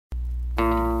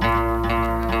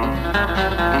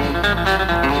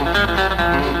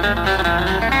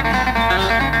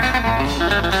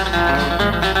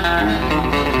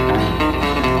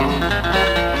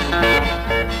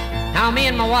Now me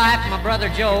and my wife and my brother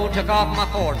Joe took off my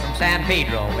Ford from San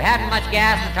Pedro. We hadn't much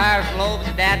gas and the tires were low, but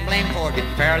the dad blamed Ford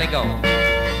didn't fairly go.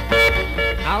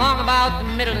 Now along about the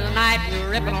middle of the night, we were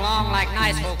ripping along like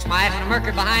nice folks might, when a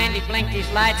merker behind, he blinked his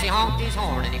lights, he honked his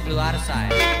horn, and he flew out of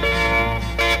sight.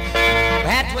 We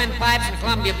had twin pipes and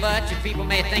Columbia butts. You people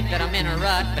may think that I'm in a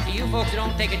rut, but to you folks who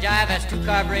don't take a jive, that's 2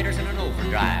 carburetors and an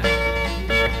overdrive.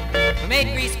 We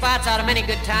made grease spots out of many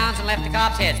good towns and left the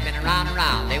cops' heads spinning round and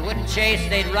round. They wouldn't chase,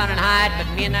 they'd run and hide, but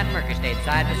me and that merker stayed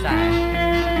side by side.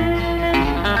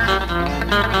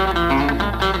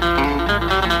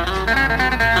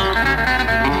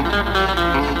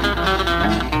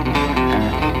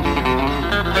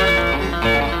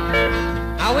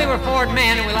 Now we were Ford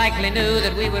men and we likely knew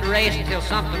that we would race until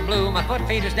something blew. My foot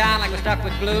feet was down like we stuck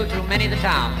with glue. Through many of the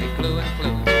towns we flew and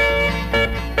flew.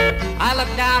 I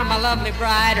looked down at my lovely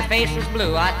bride, her face was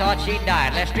blue, I thought she'd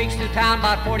died. Left streaks through town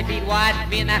about 40 feet wide, but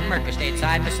me and that merker stayed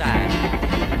side by side.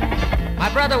 My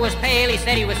brother was pale, he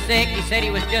said he was sick, he said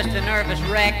he was just a nervous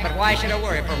wreck, but why should I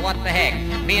worry for what the heck?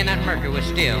 Me and that merker was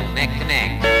still neck to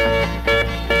neck.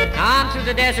 Now on through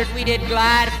the desert we did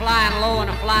glide, flying low and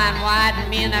a flying wide, and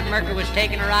me and that merker was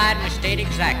taking a ride, and we stayed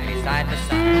exactly side by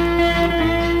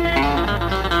side.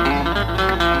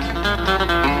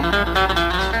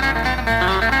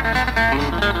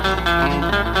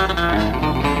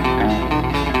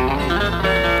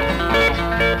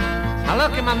 I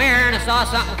looked in my mirror and I saw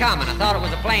something coming. I thought it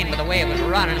was a plane by the way it was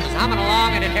running. It was humming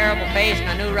along at a terrible pace, and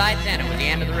I knew right then it was the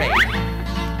end of the race.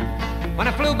 When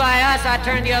it flew by us, I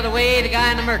turned the other way. The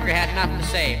guy in the merker had nothing to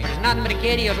say. But there's nothing but a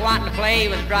kid, he was wanting to play. He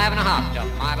was driving a hop top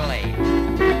Model A.